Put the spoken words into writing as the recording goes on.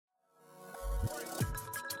Welcome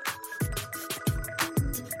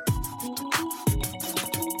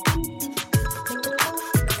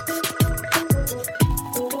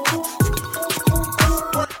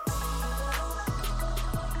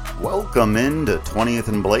into 20th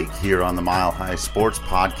and Blake here on the Mile High Sports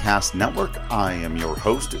Podcast Network. I am your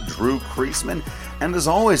host, Drew Kreisman, and as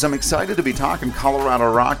always, I'm excited to be talking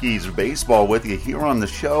Colorado Rockies baseball with you here on the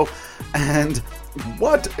show. And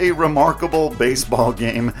what a remarkable baseball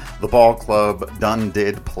game the ball club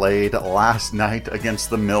played last night against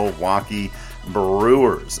the Milwaukee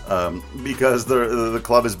Brewers. Because the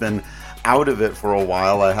club has been out of it for a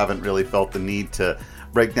while, I haven't really felt the need to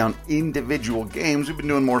break down individual games. We've been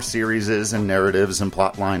doing more series and narratives and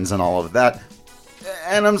plot lines and all of that.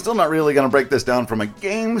 And I'm still not really going to break this down from a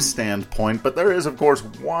game standpoint, but there is, of course,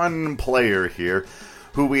 one player here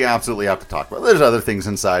who we absolutely have to talk about. There's other things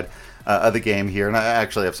inside of the game here, and I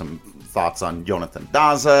actually have some thoughts on Jonathan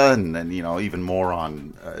Daza and even more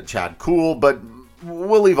on Chad Kuhl, but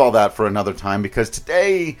we'll leave all that for another time because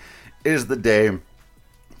today is the day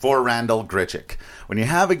for Randal Grichuk. When you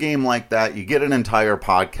have a game like that, you get an entire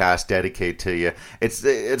podcast dedicated to you. It's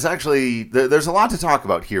actually, there's a lot to talk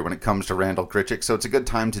about here when it comes to Randal Grichuk, so it's a good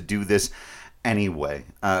time to do this anyway,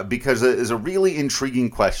 because it is a really intriguing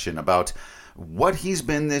question about what he's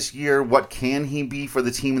been this year, what can he be for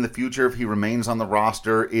the team in the future if he remains on the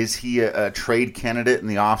roster, is he a trade candidate in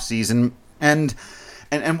the offseason, and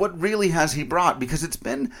what really has he brought? Because it's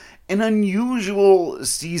been an unusual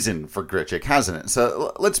season for Grichuk, hasn't it?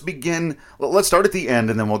 So let's begin. Let's start at the end,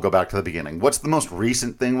 and then we'll go back to the beginning. What's the most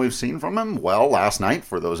recent thing we've seen from him? Well, last night,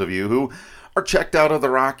 for those of you who are checked out of the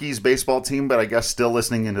Rockies baseball team, but I guess still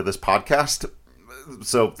listening into this podcast.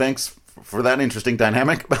 So thanks for that interesting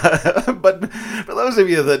dynamic. But for those of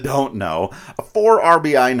you that don't know, a 4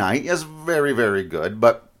 RBI night is very, very good,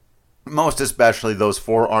 but most especially those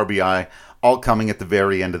 4 RBI all coming at the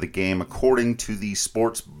very end of the game, according to the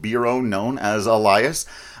sports bureau known as Elias.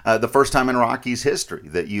 The first time in Rockies history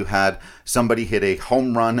that you had somebody hit a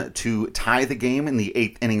home run to tie the game in the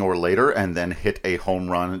 8th inning or later, and then hit a home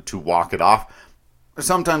run to walk it off.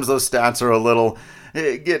 Sometimes those stats are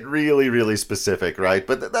get really, really specific, right?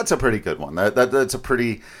 But that's a pretty good one. That's a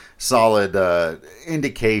pretty solid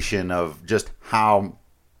indication of just how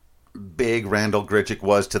big Randal Grichuk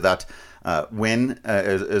was to that win,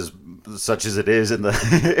 as such as it is in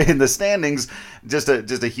the in the standings. Just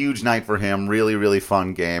a huge night for him. Really, really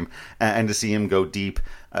fun game, and to see him go deep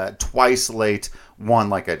twice late. One,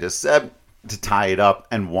 like I just said, to tie it up,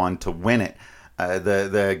 and one to win it.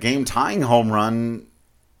 The game tying home run,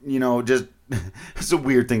 just it's a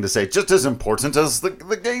weird thing to say. Just as important as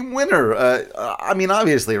the game winner. I mean,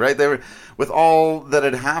 obviously, right? They were, with all that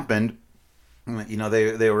had happened.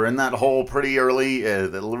 They were in that hole pretty early.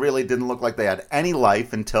 It really didn't look like they had any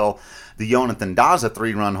life until the Jonathan Daza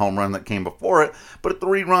 3-run home run that came before it. But a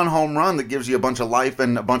 3-run home run that gives you a bunch of life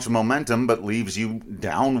and a bunch of momentum, but leaves you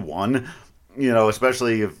down one,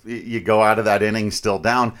 especially if you go out of that inning still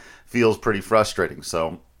down, feels pretty frustrating.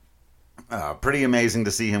 So pretty amazing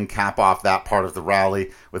to see him cap off that part of the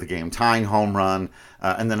rally with a game-tying home run,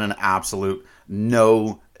 and then an absolute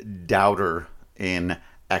no-doubter in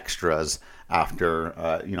extras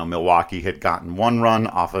after Milwaukee had gotten 1 run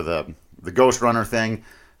off of the ghost runner thing.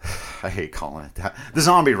 I hate calling it that. The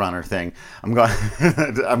zombie runner thing. I'm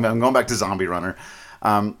going back to zombie runner.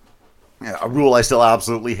 A rule I still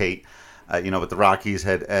absolutely hate. But the Rockies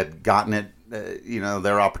had gotten it,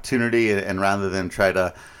 their opportunity, and rather than try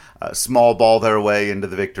to small ball their way into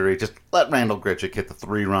the victory, just let Randal Grichuk hit the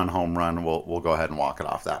 3-run home run. We'll go ahead and walk it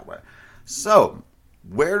off that way. So,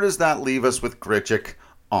 where does that leave us with Grichuk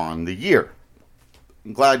on the year?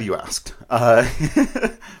 I'm glad you asked.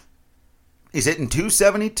 He's hitting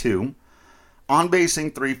 .272,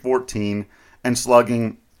 on-basing .314, and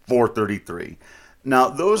slugging .433. Now,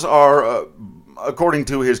 those are, according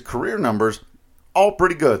to his career numbers, all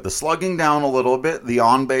pretty good. The slugging down a little bit, the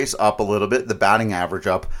on-base up a little bit, the batting average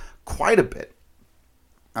up quite a bit.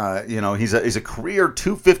 He's a career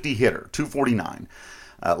 .250 hitter, .249.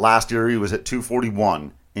 Last year, he was at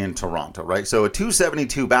 .241 in Toronto, right? So a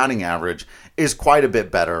 .272 batting average is quite a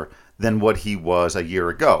bit better than what he was a year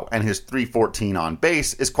ago. And his .314 on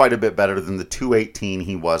base is quite a bit better than the .218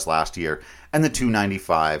 he was last year and the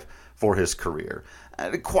 .295 for his career.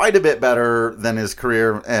 Quite a bit better than his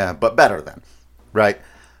career, but better than, right?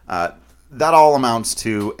 That all amounts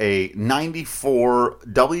to a 94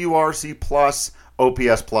 WRC plus.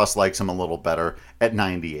 OPS plus likes him a little better at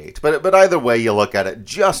 98. But either way you look at it,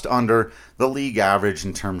 just under the league average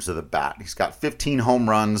in terms of the bat. He's got 15 home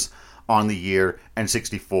runs on the year and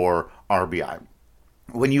 64 RBI.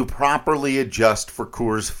 when you properly adjust for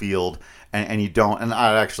Coors Field and you don't, and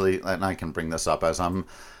I can bring this up as I'm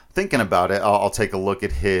thinking about it, I'll take a look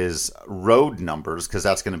at his road numbers because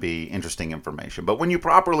that's going to be interesting information. But when you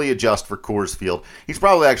properly adjust for Coors Field, he's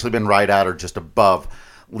probably actually been right at or just above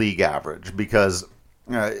league average because,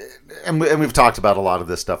 and we've talked about a lot of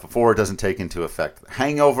this stuff before, it doesn't take into effect the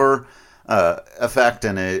hangover effect,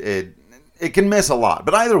 and it can miss a lot.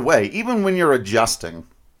 But either way, even when you're adjusting,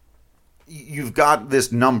 you've got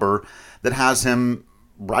this number that has him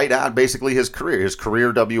right at basically his career. His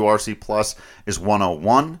career WRC plus is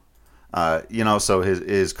 101. So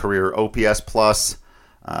his career OPS plus,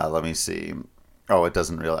 let me see. Oh, it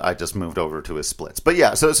doesn't really, I just moved over to his splits. But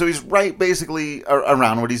yeah, so he's right basically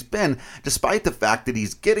around what he's been, despite the fact that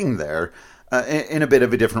he's getting there in a bit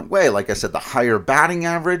of a different way. Like I said, the higher batting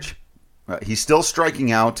average, he's still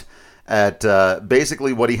striking out at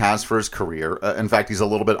basically what he has for his career. In fact, he's a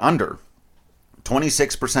little bit under.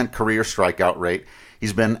 26% career strikeout rate.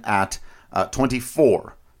 He's been at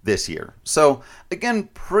 24 this year. So, again,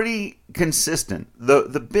 pretty consistent.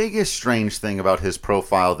 The biggest strange thing about his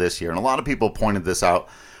profile this year, and a lot of people pointed this out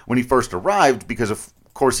when he first arrived, because, of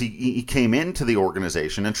course, he came into the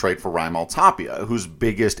organization and traded for Randal Grichuk, whose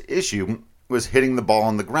biggest issue was hitting the ball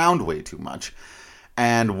on the ground way too much.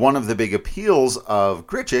 And one of the big appeals of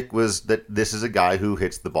Grichuk was that this is a guy who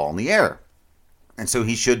hits the ball in the air. And so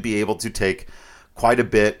he should be able to take quite a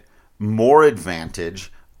bit more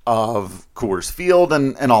advantage of Coors Field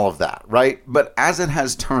and all of that, right? But as it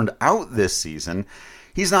has turned out this season,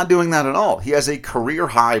 he's not doing that at all. He has a career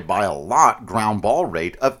high by a lot ground ball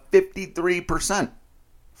rate of 53%.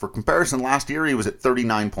 For comparison, last year he was at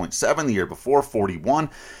 39.7, the year before 41.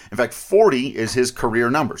 In fact, 40 is his career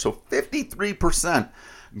number. So 53%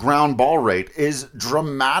 ground ball rate is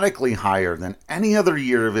dramatically higher than any other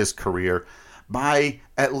year of his career by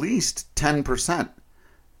at least 10%.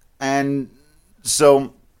 And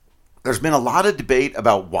so there's been a lot of debate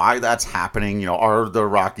about why that's happening. Are the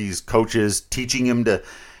Rockies coaches teaching him to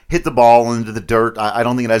hit the ball into the dirt? I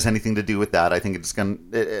don't think it has anything to do with that. I think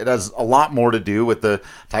it has a lot more to do with the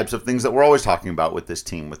types of things that we're always talking about with this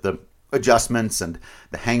team, with the adjustments and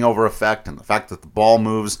the hangover effect and the fact that the ball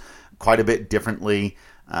moves quite a bit differently.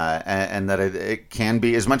 And that it can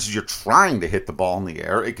be, as much as you're trying to hit the ball in the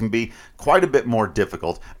air, it can be quite a bit more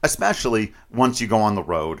difficult, especially once you go on the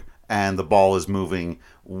road and the ball is moving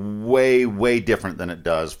way, way different than it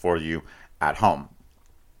does for you at home.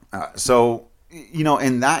 So,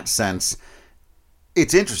 in that sense,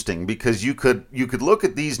 it's interesting because you could look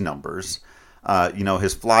at these numbers.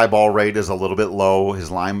 His fly ball rate is a little bit low, his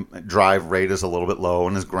line drive rate is a little bit low,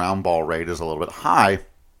 and his ground ball rate is a little bit high,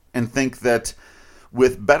 and think that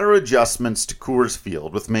with better adjustments to Coors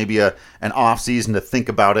Field, with maybe an offseason to think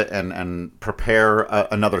about it and prepare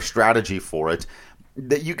another strategy for it,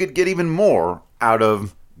 that you could get even more out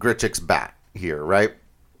of Grichuk's bat here, right?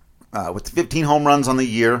 With 15 home runs on the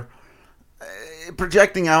year,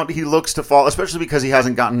 projecting out, he looks to fall, especially because he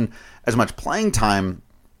hasn't gotten as much playing time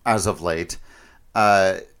as of late.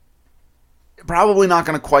 Probably not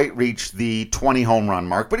going to quite reach the 20 home run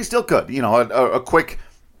mark, but he still could. A quick,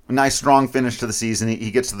 nice, strong finish to the season.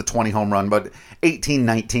 He gets to the 20 home run, but 18,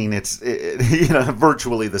 19, it's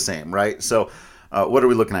virtually the same, right? So what are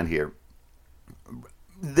we looking at here?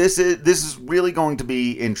 This is really going to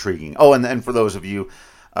be intriguing. Oh, and for those of you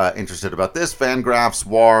interested about this, Fangraphs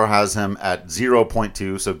WAR has him at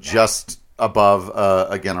 0.2, so just above,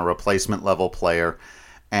 again, a replacement level player,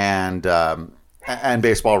 and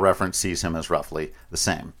Baseball Reference sees him as roughly the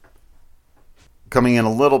same. Coming in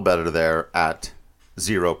a little better there at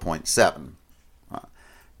 0.7.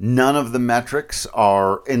 None of the metrics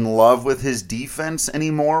are in love with his defense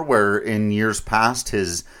anymore, where in years past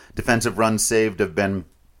his defensive runs saved have been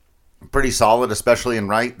pretty solid, especially in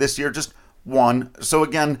right. This year, just one. So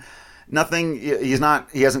again, nothing. He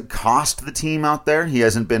hasn't cost the team out there. He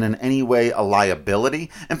hasn't been in any way a liability.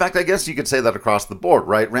 In fact, I guess you could say that across the board,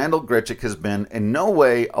 right? Randal Grichuk has been in no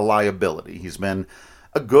way a liability. He's been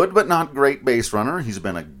a good but not great base runner. He's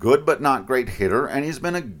been a good but not great hitter, and he's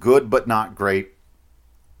been a good but not great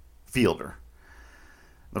fielder.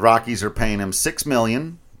 The Rockies are paying him $6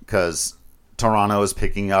 million because Toronto is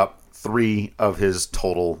picking up 3 of his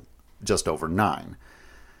total, just over 9.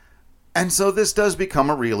 And so this does become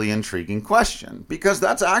a really intriguing question, because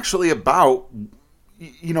that's actually about,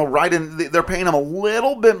 right in, they're paying him a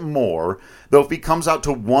little bit more, though if he comes out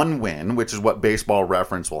to 1 win, which is what Baseball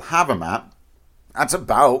Reference will have him at, that's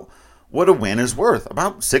about what a win is worth,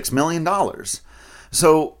 about $6 million.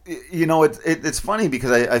 So, it's funny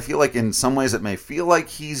because I feel like in some ways it may feel like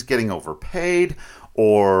he's getting overpaid,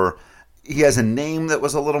 or he has a name that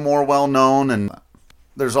was a little more well-known, and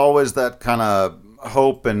there's always that kind of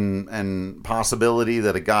hope and possibility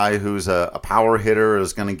that a guy who's a power hitter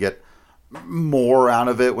is going to get more out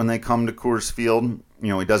of it when they come to Coors Field.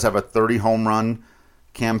 He does have a 30 home run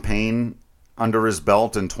campaign under his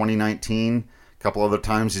belt in 2019. A couple other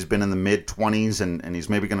times he's been in the mid-20s, and he's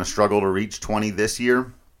maybe going to struggle to reach 20 this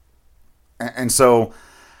year. And so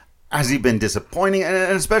has he been disappointing? And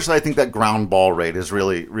especially I think that ground ball rate has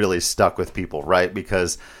really, really stuck with people, right?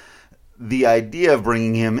 Because the idea of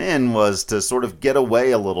bringing him in was to sort of get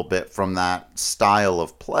away a little bit from that style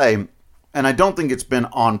of play. And I don't think it's been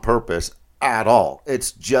on purpose at all.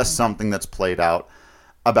 It's just something that's played out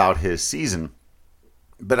about his season.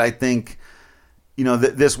 But I think,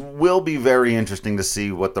 this will be very interesting to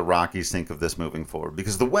see what the Rockies think of this moving forward.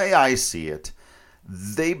 Because the way I see it,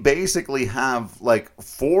 they basically have like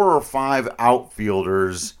 4 or 5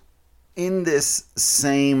 outfielders in this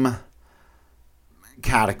same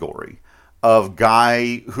category of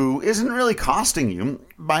guy who isn't really costing you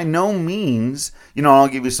by no means. I'll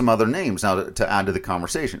give you some other names now to add to the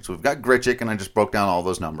conversation. So we've got Grichuk, and I just broke down all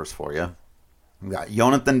those numbers for you. You've got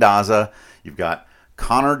Jonathan Daza. You've got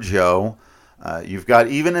Connor Joe. You've got,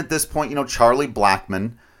 even at this point, Charlie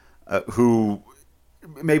Blackmon, who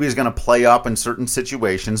maybe is going to play up in certain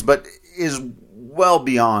situations, but is well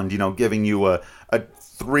beyond, giving you a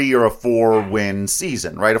 3 or a 4 win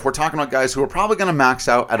season, right? If we're talking about guys who are probably going to max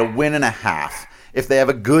out at a win and a half if they have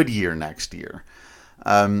a good year next year.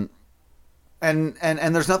 And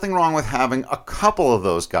there's nothing wrong with having a couple of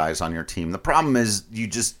those guys on your team. The problem is you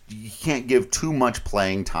can't give too much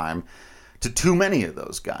playing time to too many of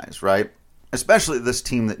those guys, right? Especially this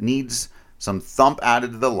team that needs some thump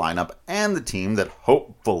added to the lineup, and the team that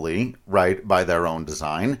hopefully, right, by their own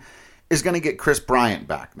design, is going to get Chris Bryant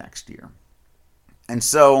back next year. And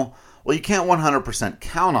so, well, you can't 100%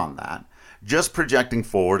 count on that. Just projecting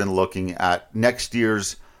forward and looking at next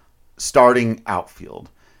year's starting outfield.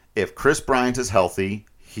 If Chris Bryant is healthy,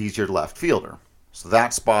 he's your left fielder. So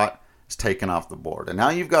that spot is taken off the board. And now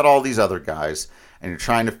you've got all these other guys, and you're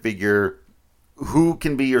trying to figure who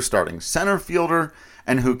can be your starting center fielder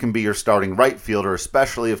and who can be your starting right fielder,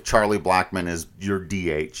 especially if Charlie Blackmon is your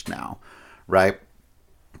DH now, right?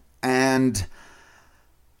 And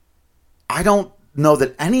I don't know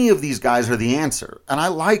that any of these guys are the answer. And I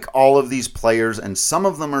like all of these players, and some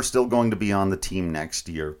of them are still going to be on the team next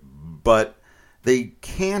year, but they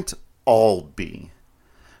can't all be.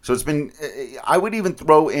 So I would even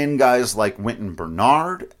throw in guys like Wynton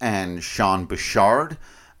Bernard and Sean Bouchard.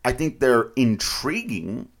 I think they're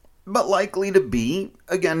intriguing, but likely to be,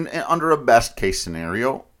 again, under a best case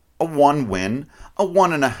scenario, a 1 win, a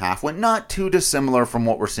 1.5 win, not too dissimilar from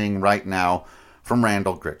what we're seeing right now from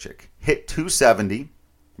Randal Grichuk. Hit 270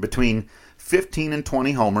 between 15 and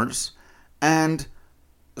 20 homers and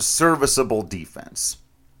serviceable defense.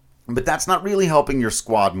 But that's not really helping your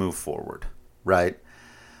squad move forward, right?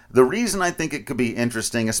 The reason I think it could be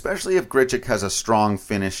interesting, especially if Grichuk has a strong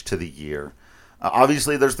finish to the year,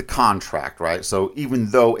 obviously there's the contract, right? So even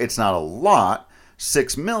though it's not a lot,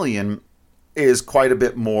 $6 million is quite a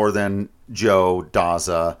bit more than Joe,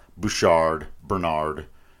 Daza, Bouchard, Bernard,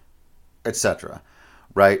 etc.,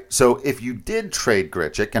 right? So if you did trade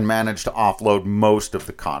Grichuk and managed to offload most of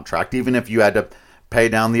the contract, even if you had to pay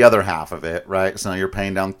down the other half of it, right? So now you're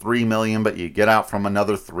paying down $3 million, but you get out from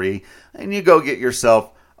another $3 million, and you go get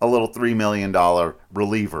yourself a little $3 million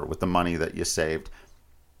reliever with the money that you saved.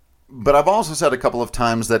 But I've also said a couple of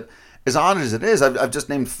times that, as odd as it is, I've just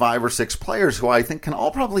named 5 or 6 players who I think can all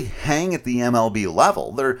probably hang at the MLB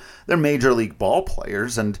level. They're major league ball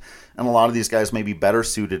players, and a lot of these guys may be better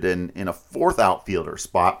suited in a 4th outfielder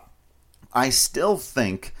spot. I still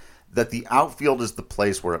think that the outfield is the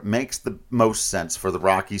place where it makes the most sense for the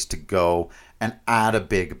Rockies to go and add a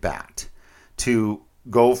big bat, to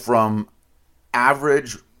go from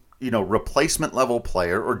average, replacement level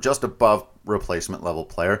player or just above replacement level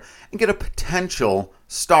player and get a potential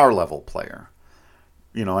star level player.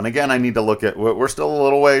 And again, I need to look at, we're still a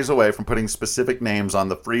little ways away from putting specific names on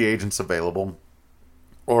the free agents available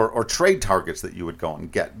or trade targets that you would go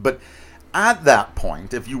and get. But at that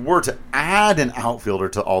point, if you were to add an outfielder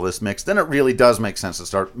to all this mix, then it really does make sense to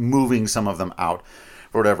start moving some of them out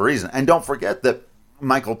for whatever reason. And don't forget that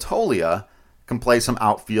Michael Toglia can play some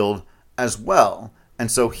outfield as well. And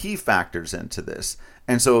so he factors into this.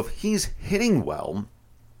 And so if he's hitting well,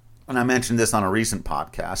 and I mentioned this on a recent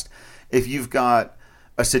podcast, if you've got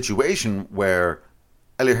a situation where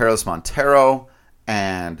Elihuerys Montero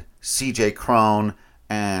and CJ Cron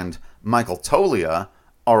and Michael Toglia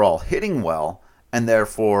are all hitting well and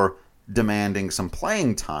therefore demanding some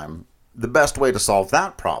playing time, the best way to solve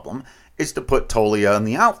that problem is to put Toglia in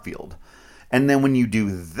the outfield. And then when you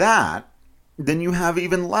do that, then you have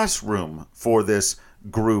even less room for this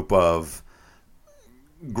group of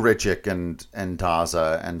Grichuk and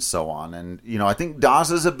Daza and so on. And, I think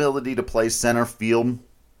Daza's ability to play center field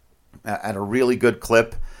at a really good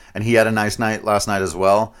clip, and he had a nice night last night as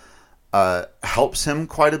well, helps him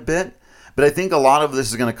quite a bit. But I think a lot of this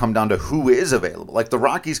is going to come down to who is available. Like the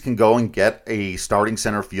Rockies can go and get a starting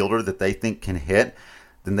center fielder that they think can hit,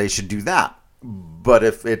 then they should do that. But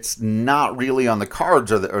if it's not really on the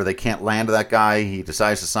cards, or they can't land that guy, he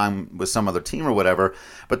decides to sign with some other team or whatever,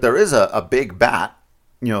 but there is a big bat,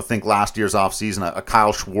 think last year's offseason, a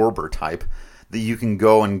Kyle Schwarber type, that you can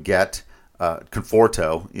go and get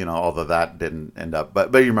Conforto, although that didn't end up.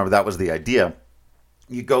 But you remember that was the idea.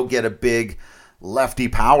 You go get a big lefty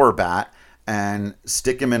power bat and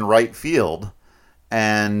stick him in right field,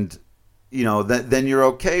 and, then you're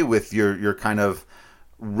okay with your kind of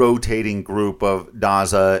rotating group of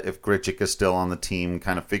Daza, if Grichuk is still on the team,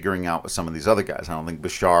 kind of figuring out with some of these other guys. I don't think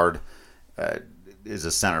Bouchard is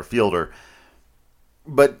a center fielder.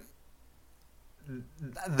 But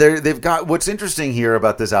they've got, what's interesting here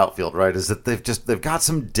about this outfield, right, is that they've got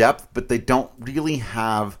some depth, but they don't really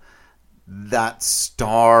have that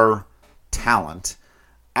star talent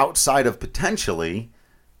outside of potentially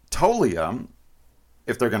Tolia,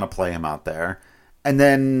 if they're going to play him out there. And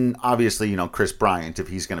then, obviously, Chris Bryant, if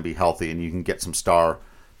he's going to be healthy, and you can get some star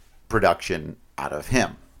production out of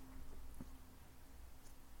him.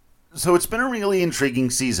 So it's been a really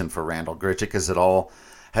intriguing season for Randal Grichuk, as it all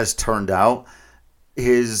has turned out.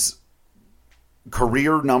 His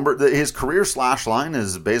career slash line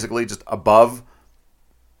is basically just above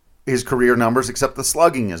his career numbers, except the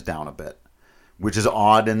slugging is down a bit, which is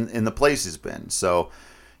odd in the place he's been. So,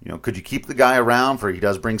 could you keep the guy around for he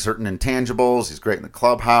does bring certain intangibles? He's great in the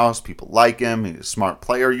clubhouse. People like him. He's a smart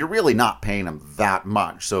player. You're really not paying him that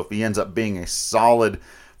much. So if he ends up being a solid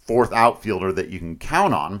fourth outfielder that you can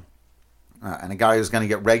count on, and a guy who's going to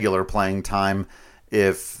get regular playing time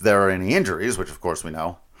if there are any injuries, which of course we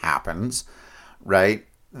know happens, right?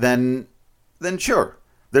 Then sure.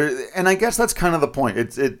 And I guess that's kind of the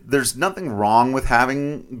point. There's nothing wrong with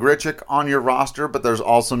having Grichuk on your roster, but there's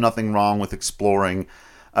also nothing wrong with exploring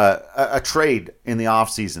a trade in the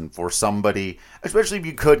offseason for somebody, especially if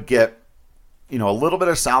you could get, a little bit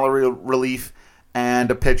of salary relief and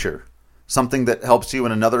a pitcher, something that helps you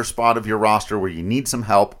in another spot of your roster where you need some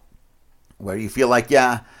help, where you feel like,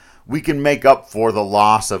 we can make up for the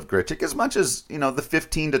loss of Grichuk, as much as, the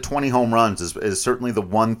 15 to 20 home runs is certainly the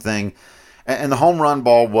one thing. And the home run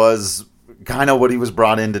ball was kind of what he was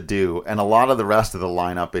brought in to do. And a lot of the rest of the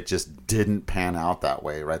lineup, it just didn't pan out that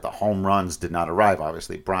way, right? The home runs did not arrive.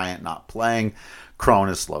 Obviously, Bryant not playing. Crone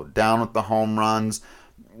has slowed down with the home runs.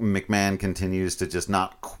 McMahon continues to just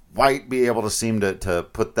not quite be able to seem to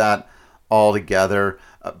put that all together.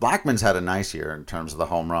 Blackman's had a nice year in terms of the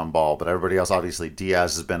home run ball, but everybody else, obviously,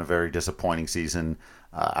 Diaz has been a very disappointing season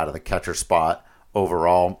out of the catcher spot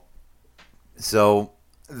overall. So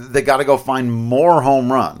they got to go find more home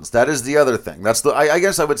runs. That is the other thing. I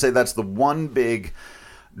guess I would say that's the one big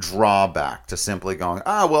drawback to simply going,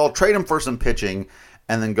 trade him for some pitching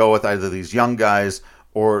and then go with either these young guys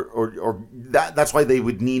or that's why they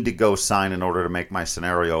would need to go sign in order to make my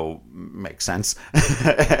scenario make sense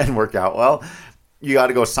and work out well. You got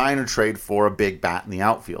to go sign or trade for a big bat in the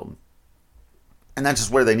outfield. And that's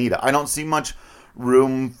just where they need it. I don't see much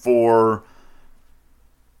room for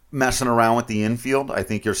messing around with the infield. I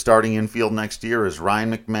think your starting infield next year is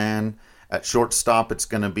Ryan McMahon. At shortstop, it's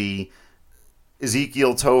going to be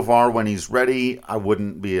Ezequiel Tovar when he's ready. I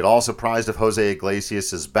wouldn't be at all surprised if Jose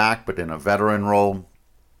Iglesias is back, but in a veteran role.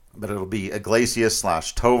 But it'll be Iglesias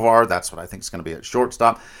 / Tovar. That's what I think is going to be at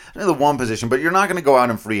shortstop. The one position, but you're not going to go out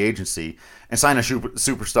in free agency and sign a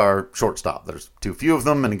superstar shortstop. There's too few of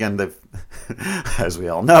them, and again, they've, as we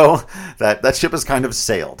all know, that ship has kind of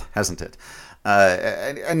sailed, hasn't it?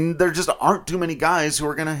 And there just aren't too many guys who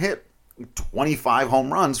are going to hit 25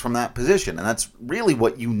 home runs from that position. And that's really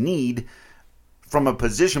what you need from a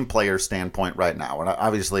position player standpoint right now. And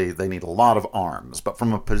obviously they need a lot of arms, but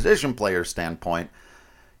from a position player standpoint,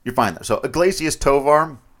 you're fine there. So Iglesias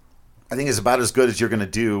Tovar, I think, is about as good as you're going to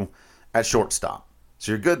do at shortstop.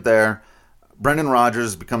 So you're good there. Brendan Rodgers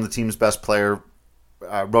has become the team's best player.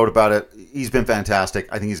 Wrote about it. He's been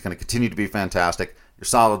fantastic. I think he's going to continue to be fantastic. You're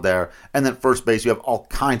solid there. And then first base, you have all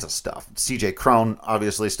kinds of stuff. CJ Crone,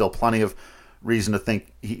 obviously, still plenty of reason to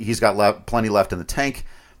think he's got plenty left in the tank.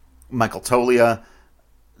 Michael Tolia,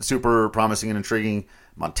 super promising and intriguing.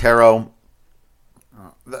 Montero.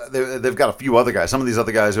 They've got a few other guys. Some of these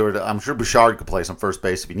other guys who I'm sure Bouchard could play some first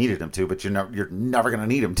base if you needed him to, but you're never going to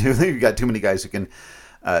need him to. You've got too many guys who can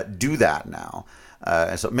do that now.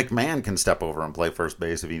 So McMahon can step over and play first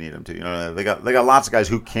base if you need him to. You know, they got lots of guys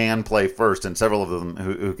who can play first, and several of them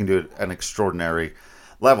who can do it at an extraordinary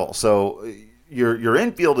level. So your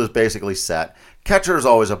infield is basically set. Catcher is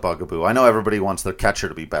always a bugaboo. I know everybody wants their catcher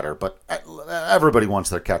to be better, but everybody wants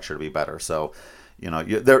their catcher to be better. So, you know,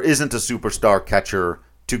 there isn't a superstar catcher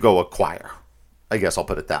to go acquire. I guess I'll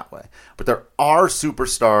put it that way. But there are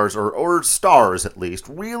superstars, or stars at least,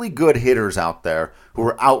 really good hitters out there who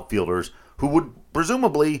are outfielders who would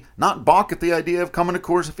presumably not balk at the idea of coming to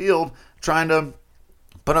Coors Field trying to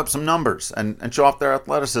put up some numbers and show off their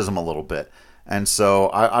athleticism a little bit. And so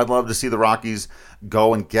I'd love to see the Rockies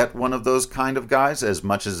go and get one of those kind of guys. As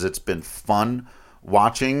much as it's been fun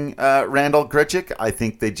watching Randal Grichuk, I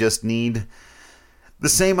think they just need the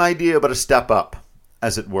same idea but a step up,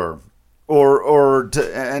 as it were.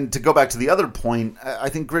 To go back to the other point, I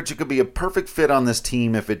think Grichuk could be a perfect fit on this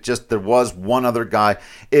team if there was one other guy.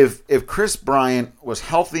 If Chris Bryant was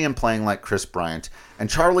healthy and playing like Chris Bryant, and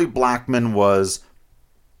Charlie Blackmon was,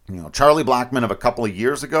 you know, Charlie Blackmon of a couple of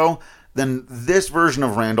years ago, then this version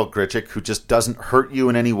of Randal Grichuk, who just doesn't hurt you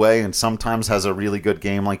in any way and sometimes has a really good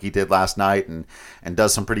game like he did last night and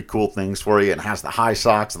does some pretty cool things for you and has the high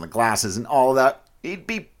socks and the glasses and all of that, he'd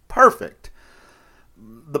be perfect.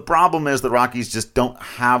 The problem is the Rockies just don't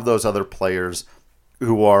have those other players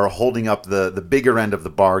who are holding up the bigger end of the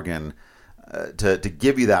bargain to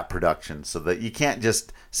give you that production, so that you can't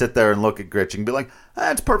just sit there and look at Grichuk and be like,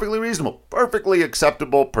 that's perfectly reasonable, perfectly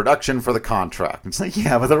acceptable production for the contract. It's like,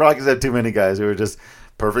 yeah, but the Rockies have too many guys who are just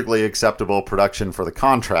perfectly acceptable production for the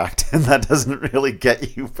contract, and that doesn't really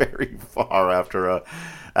get you very far after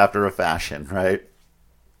a fashion, right?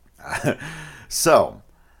 So,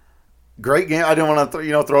 great game. I didn't want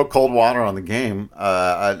to throw cold water on the game.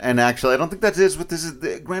 And actually, I don't think that is what this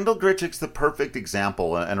is. Randal Grichuk's the perfect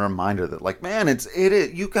example and a reminder that, like, man, it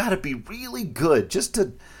is, you got to be really good just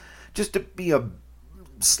to be a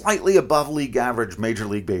slightly above league average Major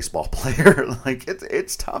League Baseball player. Like,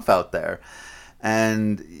 it's tough out there.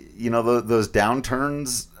 And, you know, those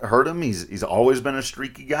downturns hurt him. He's always been a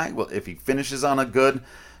streaky guy. Well, if he finishes on a good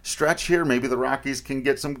stretch here, maybe the Rockies can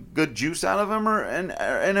get some good juice out of him,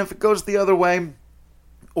 and if it goes the other way,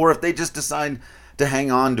 or if they just decide to hang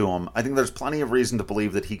on to him, I think there's plenty of reason to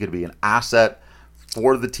believe that he could be an asset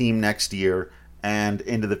for the team next year and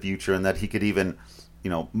into the future, and that he could even, you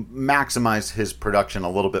know, maximize his production a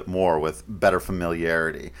little bit more with better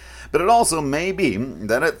familiarity. But it also may be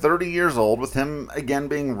that at 30 years old, with him again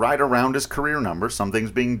being right around his career numbers, some things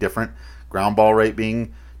being different, ground ball rate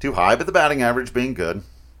being too high, but the batting average being good,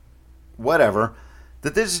 whatever,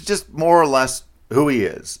 that this is just more or less who he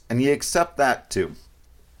is, and you accept that too.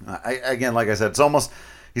 Again, like I said,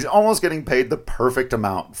 he's almost getting paid the perfect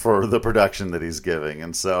amount for the production that he's giving,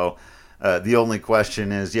 and so the only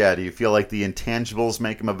question is, do you feel like the intangibles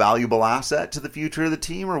make him a valuable asset to the future of the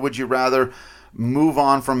team, or would you rather move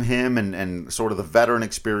on from him and sort of the veteran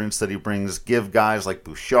experience that he brings, give guys like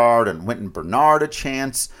Bouchard and Winton Bernard a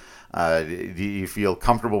chance? Do you feel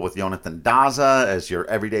comfortable with Jonathan Daza as your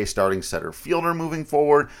everyday starting center fielder moving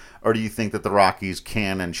forward? Or do you think that the Rockies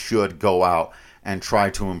can and should go out and try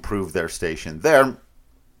to improve their station there?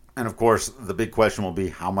 And of course, the big question will be,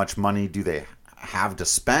 how much money do they have to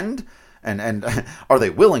spend? And are they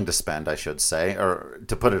willing to spend, I should say? Or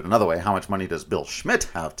to put it another way, how much money does Bill Schmidt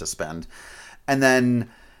have to spend? And then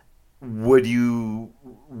would you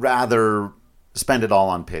rather spend it all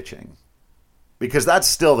on pitching? Because that's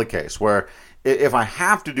still the case, where if I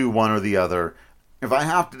have to do one or the other, if I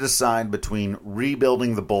have to decide between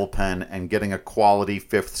rebuilding the bullpen and getting a quality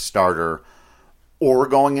fifth starter, or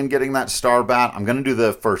going and getting that star bat, I'm going to do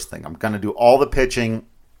the first thing. I'm going to do all the pitching,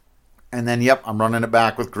 and then, I'm running it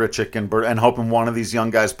back with Grichuk and hoping one of these young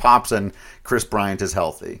guys pops and Chris Bryant is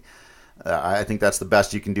healthy. I think that's the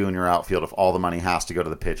best you can do in your outfield if all the money has to go to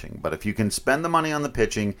the pitching. But if you can spend the money on the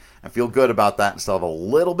pitching and feel good about that and still have a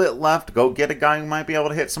little bit left, go get a guy who might be able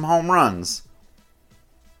to hit some home runs.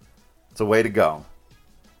 It's a way to go.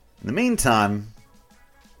 In the meantime,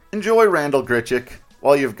 enjoy Randal Grichuk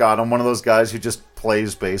while you've got him. One of those guys who just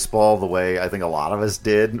plays baseball the way I think a lot of us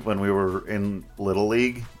did when we were in Little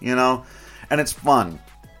League, you know? And it's fun.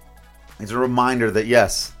 It's a reminder that,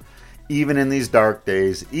 yes, even in these dark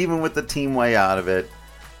days, even with the team way out of it,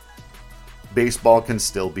 baseball can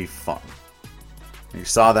still be fun. You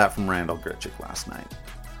saw that from Randal Grichuk last night.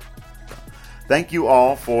 So, thank you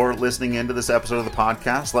all for listening into this episode of the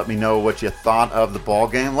podcast. Let me know what you thought of the ball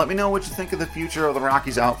game. Let me know what you think of the future of the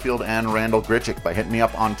Rockies outfield and Randal Grichuk by hitting me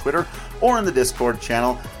up on Twitter or in the Discord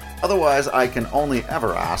channel. Otherwise, I can only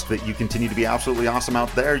ever ask that you continue to be absolutely awesome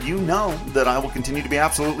out there. You know that I will continue to be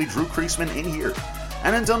absolutely Drew Creasman in here.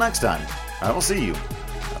 And until next time, I will see you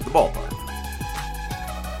at the ballpark.